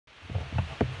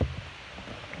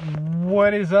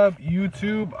What is up,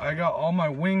 YouTube? I got all my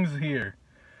wings here.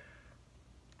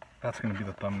 That's gonna be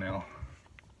the thumbnail.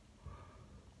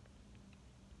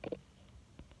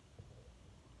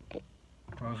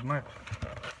 How's my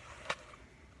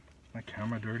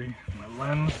camera dirty? My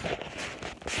lens?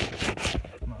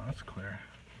 No, that's clear.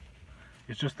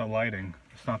 It's just the lighting.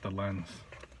 It's not the lens.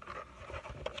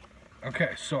 Okay,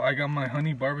 so I got my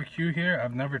honey barbecue here.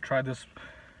 I've never tried this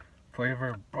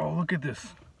flavor. Bro, look at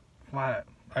this flat.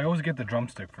 I always get the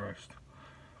drumstick first.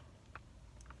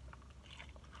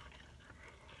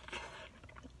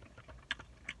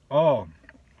 Oh,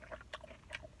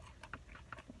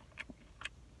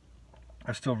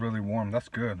 that's still really warm. That's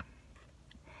good.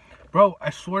 Bro, I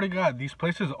swear to God, these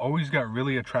places always got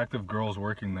really attractive girls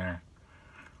working there.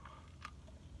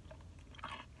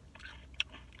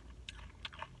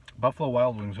 Buffalo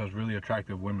Wild Wings has really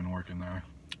attractive women working there.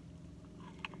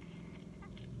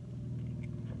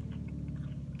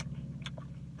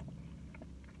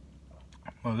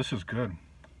 Oh, this is good.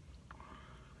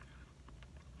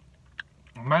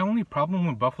 My only problem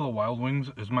with Buffalo Wild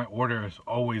Wings is my order is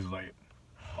always late.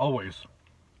 Always.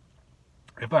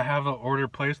 If I have an order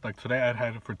placed, like today I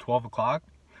had it for 12 o'clock.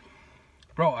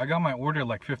 Bro, I got my order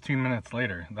like 15 minutes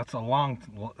later. That's a long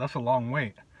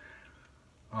wait.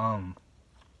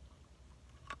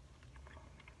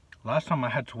 Last time I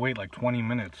had to wait like 20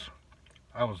 minutes.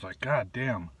 I was like, God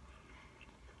damn.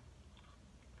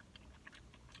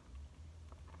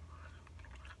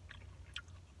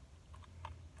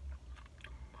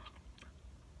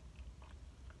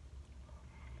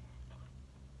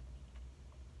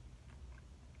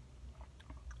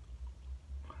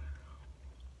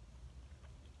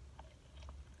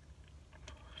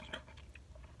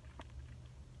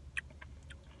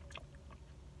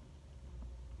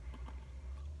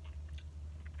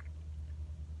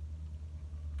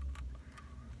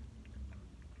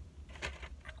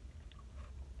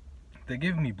 They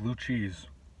gave me blue cheese.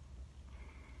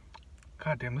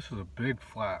 God damn, this is a big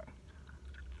flat.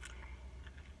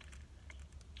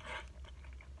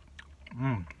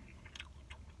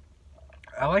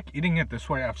 I like eating it this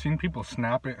way. I've seen people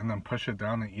snap it and then push it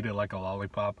down and eat it like a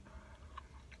lollipop.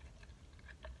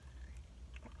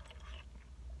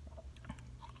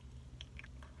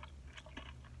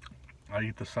 I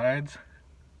eat the sides.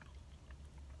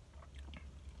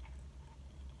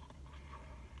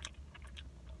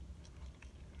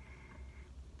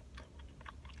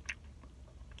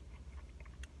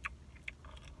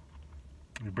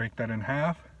 You break that in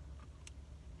half.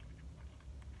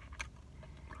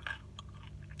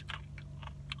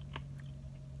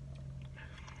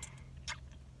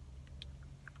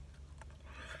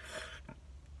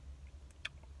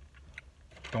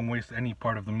 Don't waste any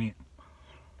part of the meat.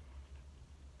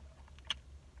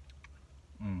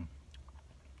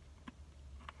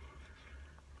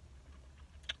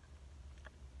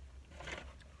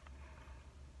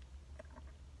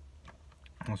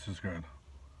 This is good.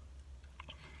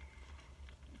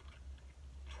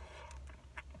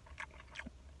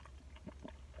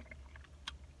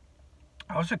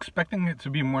 I was expecting it to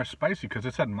be more spicy because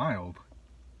it said mild.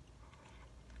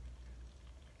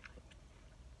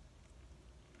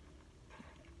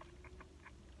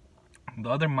 The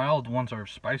other mild ones are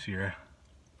spicier.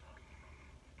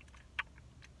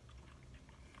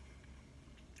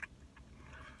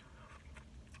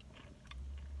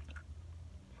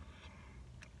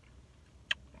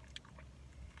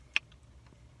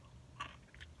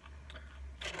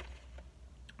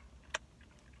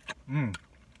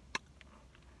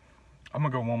 I'm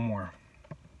gonna go one more.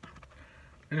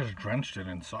 I just drenched it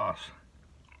in sauce.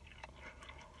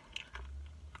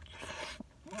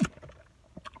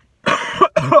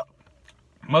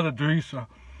 Mother Teresa.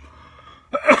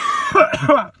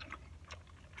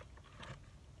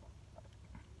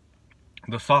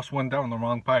 The sauce went down the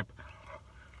wrong pipe.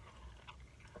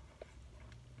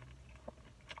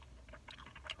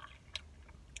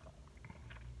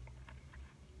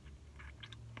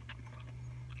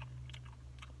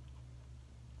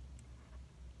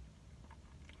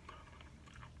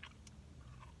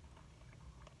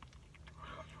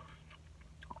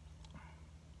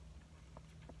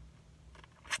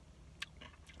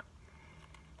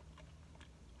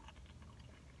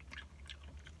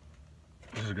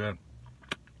 This is good.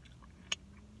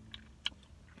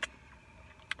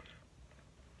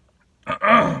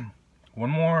 One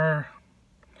more.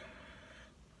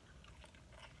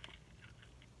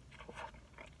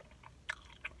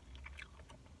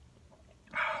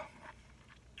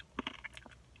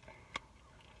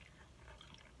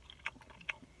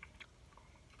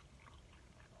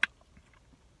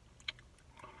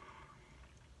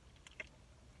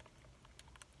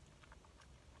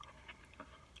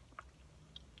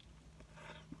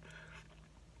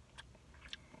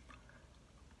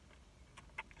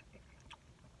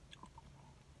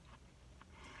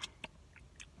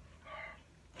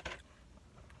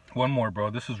 One more, bro.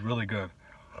 This is really good.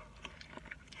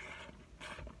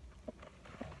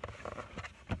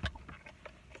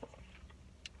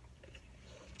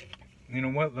 You know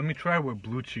what? Let me try with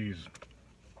blue cheese.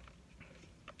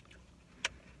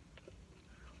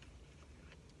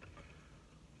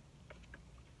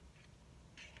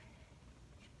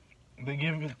 They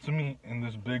gave it to me in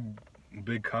this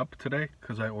big cup today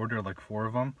because I ordered like 4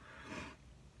 of them.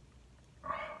 Oh,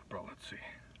 bro, let's see.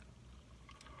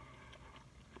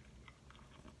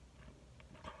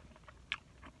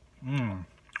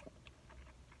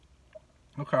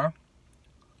 Okay.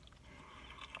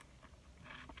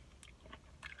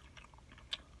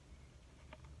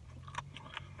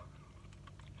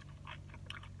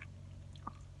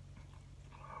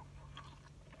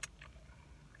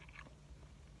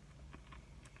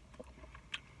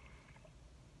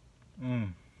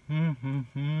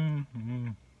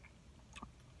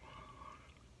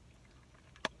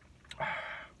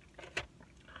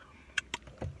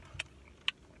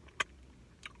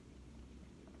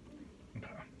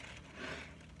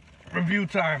 Review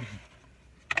time.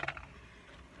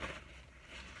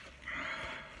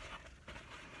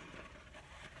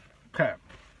 Okay.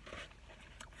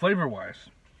 Flavor wise,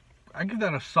 I give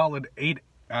that a solid 8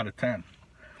 out of 10.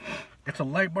 It's a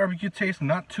light barbecue taste,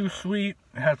 not too sweet.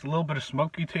 It has a little bit of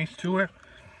smoky taste to it.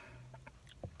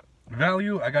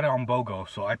 Value, I got it on BOGO,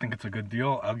 so I think it's a good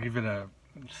deal. I'll give it a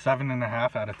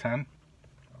 7.5 out of 10.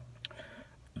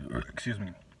 Excuse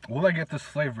me. Will I get this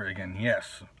flavor again?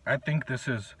 Yes. I think this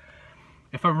is,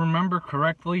 if I remember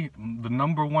correctly, the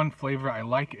 #1 flavor I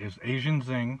like is Asian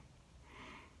Zing.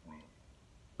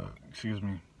 Excuse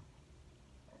me.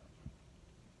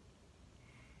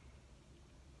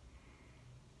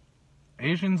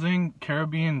 Asian Zing,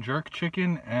 Caribbean Jerk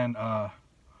Chicken, and what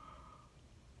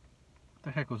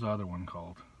the heck was the other one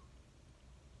called?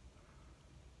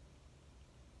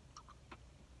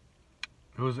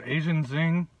 It was Asian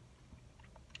Zing,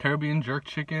 Caribbean Jerk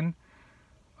Chicken,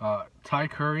 Thai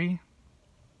Curry.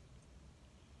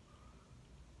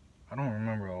 I don't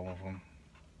remember all of them,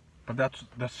 but that's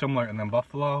similar. And then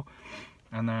Buffalo,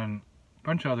 and then a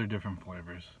bunch of other different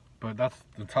flavors. But that's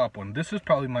the top one. This is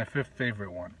probably my 5th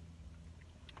favorite one.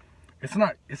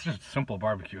 It's just simple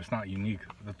barbecue. It's not unique.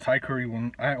 The Thai curry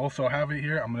one, I also have it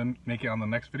here. I'm gonna make it on the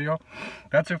next video.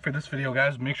 That's it for this video,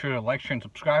 guys. Make sure to like, share, and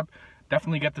subscribe.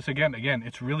 Definitely get this again. Again,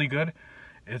 it's really good.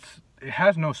 It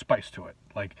has no spice to it.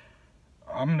 Like,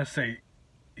 I'm gonna say,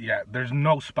 yeah, there's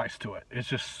no spice to it. It's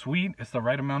just sweet. It's the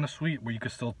right amount of sweet where you can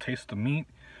still taste the meat.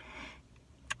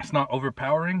 It's not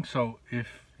overpowering. So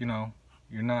if, you know,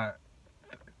 you're not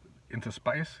into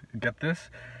spice, get this.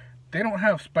 They don't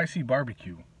have spicy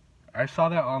barbecue. I saw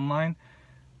that online.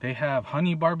 They have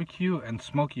honey barbecue and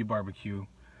smoky barbecue.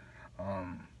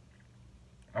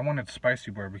 I wanted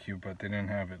spicy barbecue, but they didn't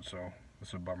have it, so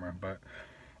it's a bummer. But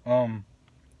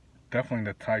definitely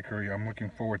the Thai curry. I'm looking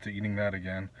forward to eating that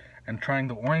again and trying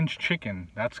the orange chicken.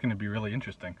 That's going to be really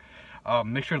interesting.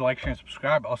 Make sure to like, share, and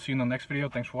subscribe. I'll see you in the next video.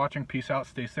 Thanks for watching. Peace out.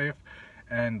 Stay safe.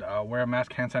 And wear a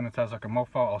mask, hand sanitize like a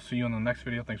mofo. I'll see you in the next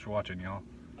video. Thanks for watching, y'all.